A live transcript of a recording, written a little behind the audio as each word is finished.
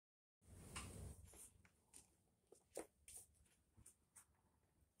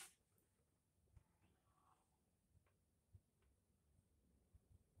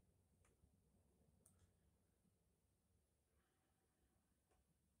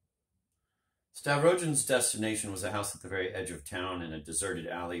Stavrogin's destination was a house at the very edge of town in a deserted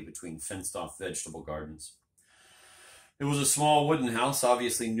alley between fenced-off vegetable gardens. It was a small wooden house,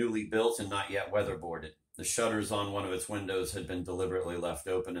 obviously newly built and not yet weatherboarded. The shutters on one of its windows had been deliberately left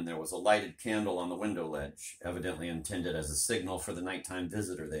open, and there was a lighted candle on the window ledge, evidently intended as a signal for the nighttime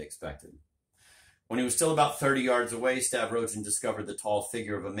visitor they expected. When he was still about 30 yards away, Stavrogin discovered the tall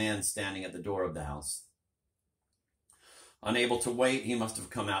figure of a man standing at the door of the house. Unable to wait, he must have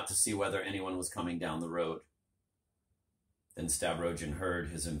come out to see whether anyone was coming down the road. Then Stavrogin heard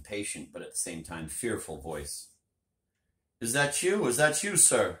his impatient but at the same time fearful voice. "Is that you? Is that you,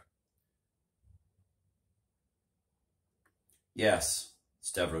 sir?" "Yes,"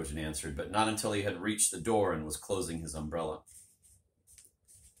 Stavrogin answered, but not until he had reached the door and was closing his umbrella.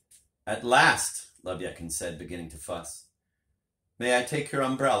 "At last," Lebyadkin said, beginning to fuss. "May I take your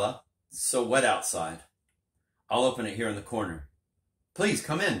umbrella? It's so wet outside. I'll open it here in the corner. Please,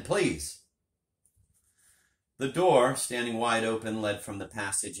 come in, please." The door, standing wide open, led from the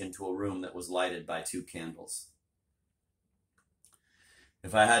passage into a room that was lighted by 2 candles.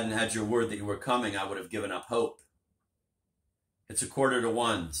 "If I hadn't had your word that you were coming, I would have given up hope." "It's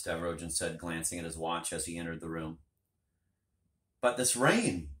 1:45, Stavrogin said, glancing at his watch as he entered the room. "But this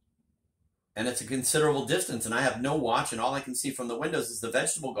rain, and it's a considerable distance, and I have no watch, and all I can see from the windows is the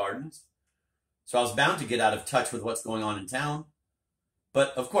vegetable gardens. So I was bound to get out of touch with what's going on in town.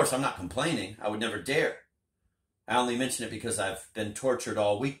 But, of course, I'm not complaining. I would never dare. I only mention it because I've been tortured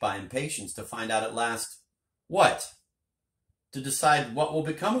all week by impatience to find out at last—" "What?" "To decide what will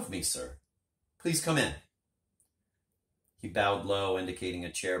become of me, sir. Please come in." He bowed low, indicating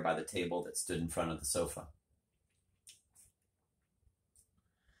a chair by the table that stood in front of the sofa.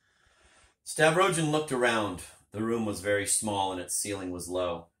 Stavrogin looked around. The room was very small and its ceiling was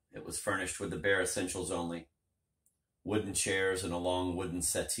low. It was furnished with the bare essentials only. Wooden chairs and a long wooden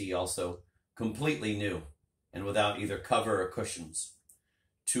settee, also completely new and without either cover or cushions.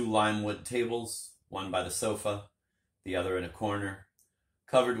 2 limewood tables, one by the sofa, the other in a corner,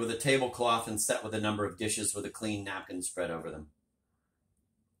 covered with a tablecloth and set with a number of dishes with a clean napkin spread over them.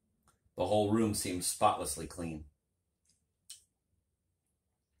 The whole room seemed spotlessly clean.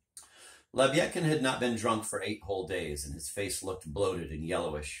 Lebyadkin had not been drunk for 8 whole days, and his face looked bloated and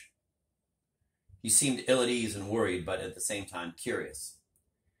yellowish. He seemed ill at ease and worried, but at the same time curious.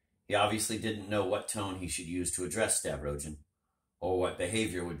 He obviously didn't know what tone he should use to address Stavrogin, or what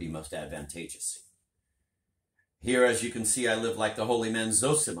behavior would be most advantageous. "Here, as you can see, I live like the holy man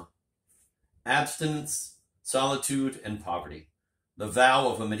Zosima. Abstinence, solitude, and poverty. The vow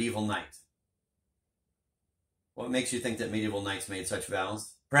of a medieval knight." "What makes you think that medieval knights made such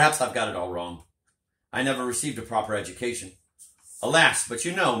vows? Perhaps I've got it all wrong. I never received a proper education. Alas, but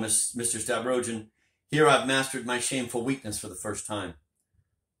you know, Mr. Stavrogin, here I've mastered my shameful weakness for the first time.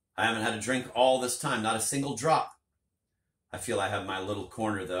 I haven't had a drink all this time, not a single drop. I feel I have my little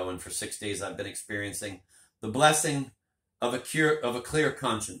corner, though, and for 6 days I've been experiencing the blessing of a clear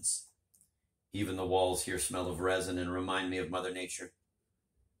conscience. Even the walls here smell of resin and remind me of Mother Nature.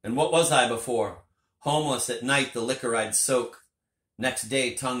 And what was I before? Homeless at night, the liquor I'd soak. Next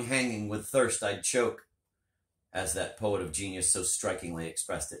day, tongue hanging, with thirst I'd choke," as that poet of genius so strikingly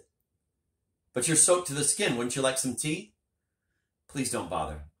expressed it. "But you're soaked to the skin. Wouldn't you like some tea?" "Please don't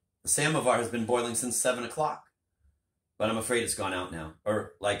bother. The samovar has been boiling since 7 o'clock. But I'm afraid it's gone out now,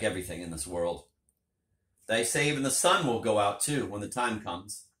 or like everything in this world. They say even the sun will go out, too, when the time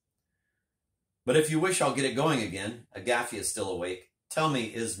comes. But if you wish, I'll get it going again. Agafia is still awake. Tell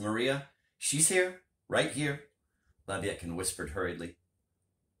me, is Maria—" "She's here, right here," Lebyadkin whispered hurriedly.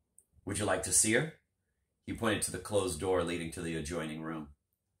 "Would you like to see her?" He pointed to the closed door leading to the adjoining room.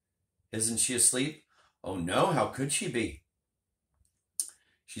 "Isn't she asleep?" "Oh, no, how could she be?"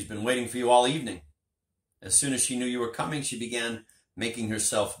 "She's been waiting for you all evening. As soon as she knew you were coming, she began making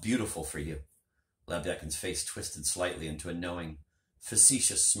herself beautiful for you." Lebyadkin's face twisted slightly into a knowing,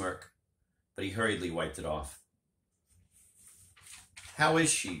 facetious smirk, but he hurriedly wiped it off. "How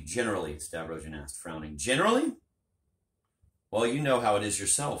is she, generally?" Stavrogin asked, frowning. "Generally?" "Well, you know how it is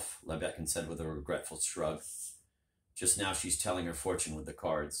yourself," Lebyadkin said with a regretful shrug. "Just now she's telling her fortune with the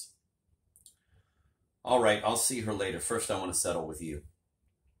cards." "All right, I'll see her later. First I want to settle with you,"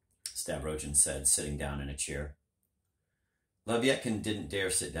 Stavrogin said, sitting down in a chair. Lebyadkin didn't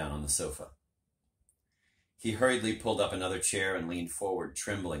dare sit down on the sofa. He hurriedly pulled up another chair and leaned forward,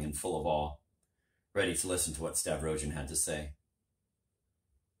 trembling and full of awe, ready to listen to what Stavrogin had to say.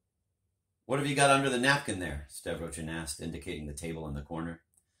 "What have you got under the napkin there?" Stavrogin asked, indicating the table in the corner.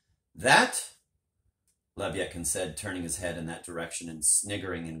 "That?" Lebyadkin said, turning his head in that direction and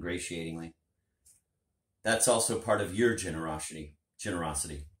sniggering ingratiatingly. "That's also part of your generosity.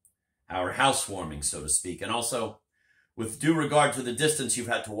 our housewarming, so to speak, and also with due regard to the distance you've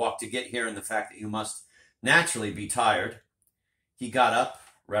had to walk to get here and the fact that you must naturally be tired. He got up,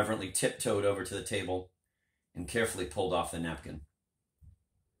 reverently tiptoed over to the table, and carefully pulled off the napkin.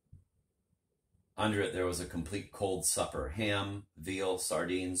 Under it there was a complete cold supper: ham, veal,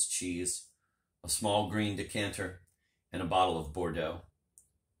 sardines, cheese, a small green decanter, and a bottle of Bordeaux.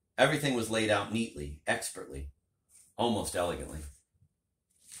 Everything was laid out neatly, expertly, almost elegantly.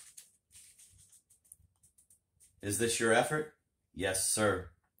 Is this your effort? Yes, sir.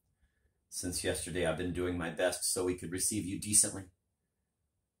 Since yesterday I've been doing my best so we could receive you decently.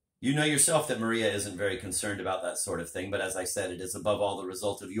 You know yourself that Maria isn't very concerned about that sort of thing, but as I said, it is above all the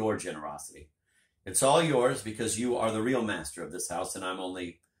result of your generosity. It's all yours because you are the real master of this house, and I'm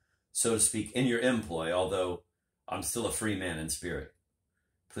only, so to speak, in your employ, although I'm still a free man in spirit.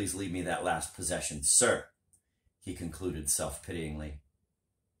 Please leave me that last possession, sir, he concluded self-pityingly.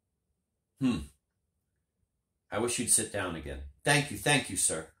 I wish you'd sit down again. Thank you,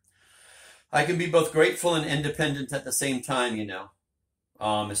 sir. I can be both grateful and independent at the same time, you know.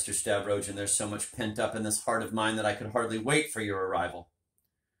 Ah, Mr. Stavrogin, there's so much pent up in this heart of mine that I could hardly wait for your arrival.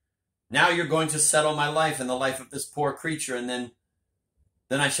 Now you're going to settle my life and the life of this poor creature, and then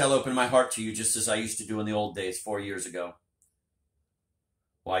I shall open my heart to you just as I used to do in the old days 4 years ago.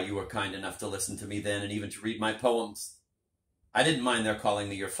 Why, you were kind enough to listen to me then and even to read my poems. I didn't mind their calling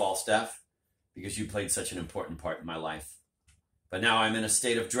me your Falstaff, because you played such an important part in my life. But now I'm in a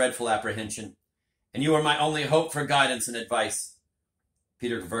state of dreadful apprehension, and you are my only hope for guidance and advice.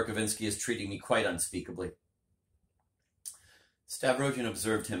 Peter Verkovensky is treating me quite unspeakably. Stavrogin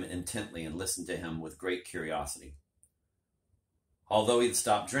observed him intently and listened to him with great curiosity. Although he'd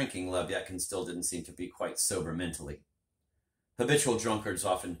stopped drinking, Lebyadkin still didn't seem to be quite sober mentally. Habitual drunkards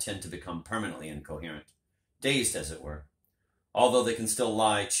often tend to become permanently incoherent, dazed as it were, although they can still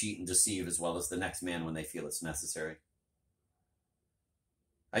lie, cheat, and deceive as well as the next man when they feel it's necessary.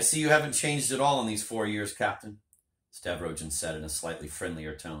 I see you haven't changed at all in these 4 years, Captain, Stavrogin said in a slightly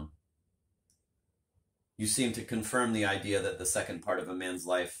friendlier tone. You seem to confirm the idea that the second part of a man's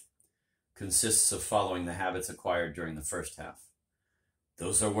life consists of following the habits acquired during the first half.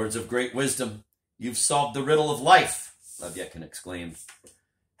 Those are words of great wisdom. You've solved the riddle of life, Lebyadkin exclaimed,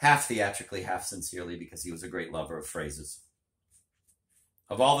 half theatrically, half sincerely, because he was a great lover of phrases.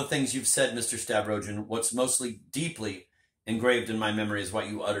 Of all the things you've said, Mr. Stavrogin, what's mostly deeply engraved in my memory is what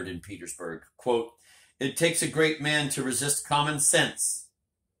you uttered in Petersburg. Quote, "It takes a great man to resist common sense."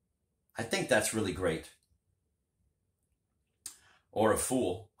 I think that's really great. Or a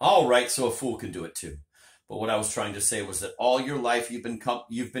fool. All right, so a fool can do it too. But what I was trying to say was that all your life you've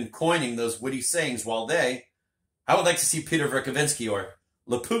been coining those witty sayings, while I would like to see Peter Verkovensky or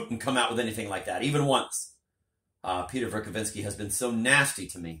Laputin come out with anything like that, even once. Peter Verkovensky has been so nasty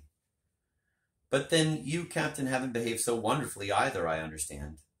to me. But then you, Captain, haven't behaved so wonderfully either, I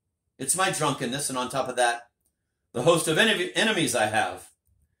understand. It's my drunkenness, and on top of that, the host of enemies I have.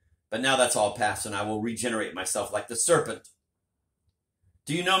 But now that's all past, and I will regenerate myself like the serpent.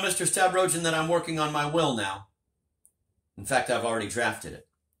 Do you know, Mr. Stavrogin, that I'm working on my will now? In fact, I've already drafted it.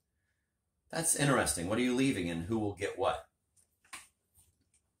 That's interesting. What are you leaving, and who will get what?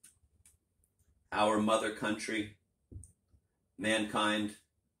 Our mother country, mankind,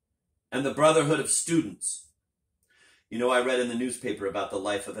 and the brotherhood of students. You know, I read in the newspaper about the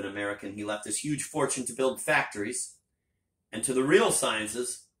life of an American. He left this huge fortune to build factories, and to the real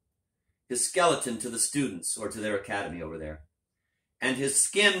sciences, his skeleton to the students, or to their academy over there, and his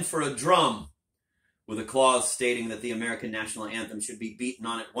skin for a drum, with a clause stating that the American national anthem should be beaten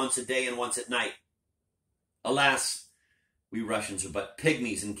on it once a day and once at night. Alas, we Russians are but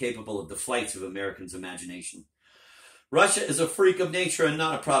pygmies incapable of the flights of Americans' imagination. Russia is a freak of nature and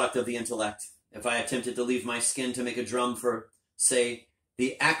not a product of the intellect. If I attempted to leave my skin to make a drum for, say,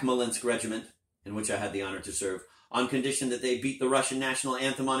 the Akmolensk regiment, in which I had the honor to serve, on condition that they beat the Russian national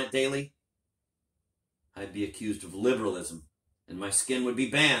anthem on it daily, I'd be accused of liberalism, and my skin would be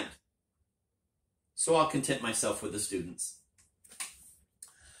banned. So I'll content myself with the students.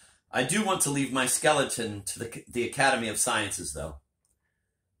 I do want to leave my skeleton to the Academy of Sciences, though,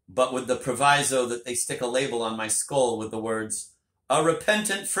 but with the proviso that they stick a label on my skull with the words, "A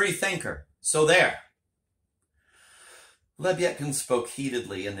repentant free thinker." So there. Lebyadkin spoke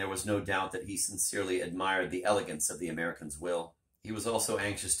heatedly, and there was no doubt that he sincerely admired the elegance of the American's will. He was also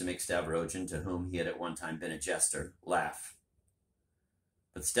anxious to make Stavrogin, to whom he had at one time been a jester, laugh.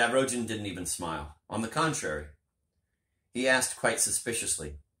 But Stavrogin didn't even smile. On the contrary, he asked quite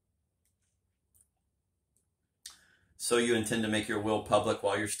suspiciously, "So you intend to make your will public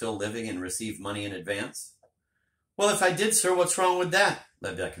while you're still living and receive money in advance?" "Well, if I did, sir, what's wrong with that?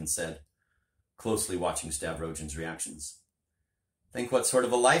 Lebedekin said, closely watching Stavrogin's reactions. Think what sort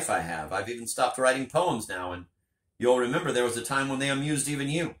of a life I have. I've even stopped writing poems now, and you'll remember there was a time when they amused even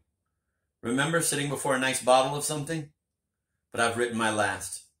you. Remember sitting before a nice bottle of something? But I've written my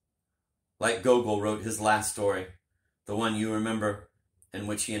last. Like Gogol wrote his last story, the one you remember, in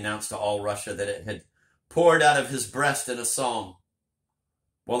which he announced to all Russia that it had poured out of his breast in a song.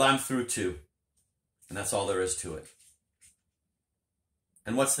 Well, I'm through too, and that's all there is to it.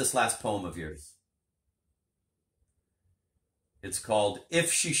 And what's this last poem of yours? It's called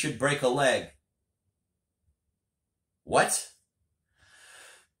If She Should Break a Leg. What?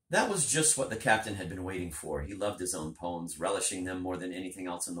 That was just what the captain had been waiting for. He loved his own poems, relishing them more than anything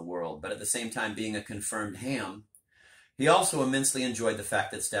else in the world. But at the same time, being a confirmed ham, he also immensely enjoyed the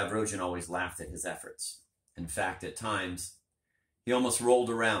fact that Stavrogin always laughed at his efforts. In fact, at times, he almost rolled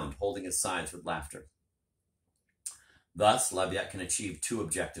around, holding his sides with laughter. Thus, Lebyadkin achieved two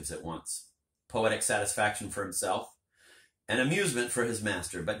objectives at once: poetic satisfaction for himself and amusement for his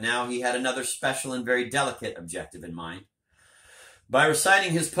master. But now he had another special and very delicate objective in mind. By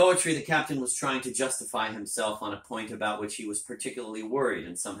reciting his poetry, the captain was trying to justify himself on a point about which he was particularly worried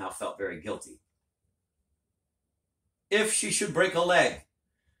and somehow felt very guilty. If she should break a leg.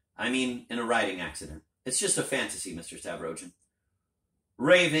 I mean, in a riding accident. It's just a fantasy, Mr. Stavrogin.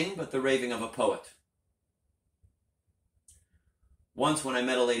 Raving, but the raving of a poet. Once when I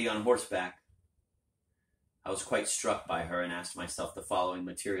met a lady on horseback, I was quite struck by her and asked myself the following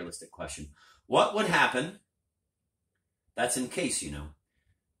materialistic question. What would happen? That's in case, you know.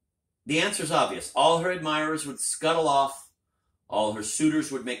 The answer's obvious. All her admirers would scuttle off. All her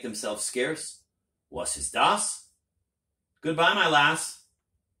suitors would make themselves scarce. Was is das? Goodbye, my lass.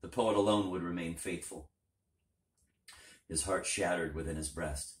 The poet alone would remain faithful. His heart shattered within his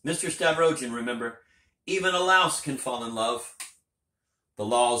breast. Mr. Stavrogin, remember, even a louse can fall in love. The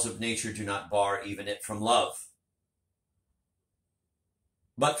laws of nature do not bar even it from love.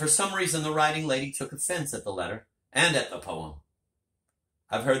 But for some reason, the writing lady took offense at the letter and at the poem.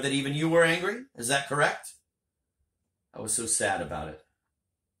 I've heard that even you were angry. Is that correct? I was so sad about it.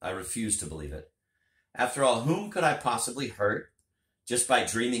 I refused to believe it. After all, whom could I possibly hurt just by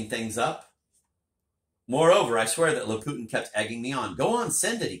dreaming things up? Moreover, I swear that Loputin kept egging me on. Go on,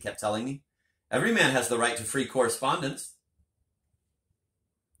 send it, he kept telling me. Every man has the right to free correspondence.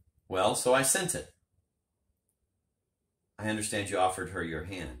 Well, so I sent it. I understand you offered her your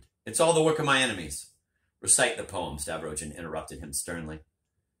hand. It's all the work of my enemies. Recite the poem, Stavrogin interrupted him sternly.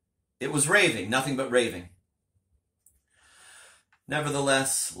 It was raving, nothing but raving.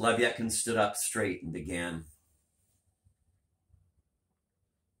 Nevertheless, Lebyadkin stood up straight and began.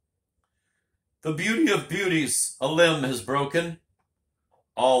 The beauty of beauties, a limb has broken.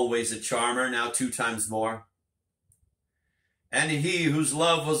 Always a charmer, now 2 times more. And he whose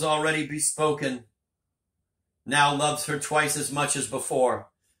love was already bespoken, now loves her twice as much as before.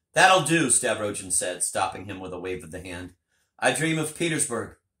 That'll do, Stavrogin said, stopping him with a wave of the hand. I dream of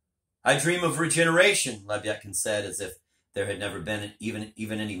Petersburg. I dream of regeneration, Lebyadkin said, as if there had never been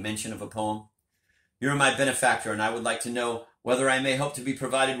even any mention of a poem. You're my benefactor, and I would like to know whether I may hope to be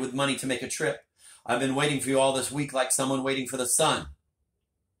provided with money to make a trip. I've been waiting for you all this week like someone waiting for the sun.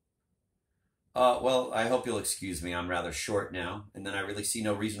 Well, I hope you'll excuse me. I'm rather short now, and then I really see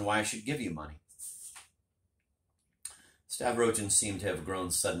no reason why I should give you money. Stavrogin seemed to have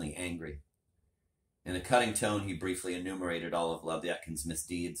grown suddenly angry. In a cutting tone, he briefly enumerated all of Lebyadkin's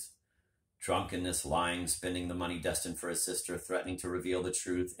misdeeds. Drunkenness, lying, spending the money destined for his sister, threatening to reveal the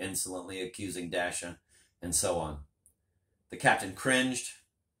truth, insolently accusing Dasha, and so on. The captain cringed,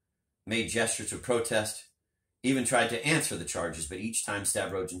 made gestures of protest, even tried to answer the charges, but each time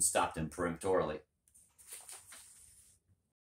Stavrogin stopped him peremptorily.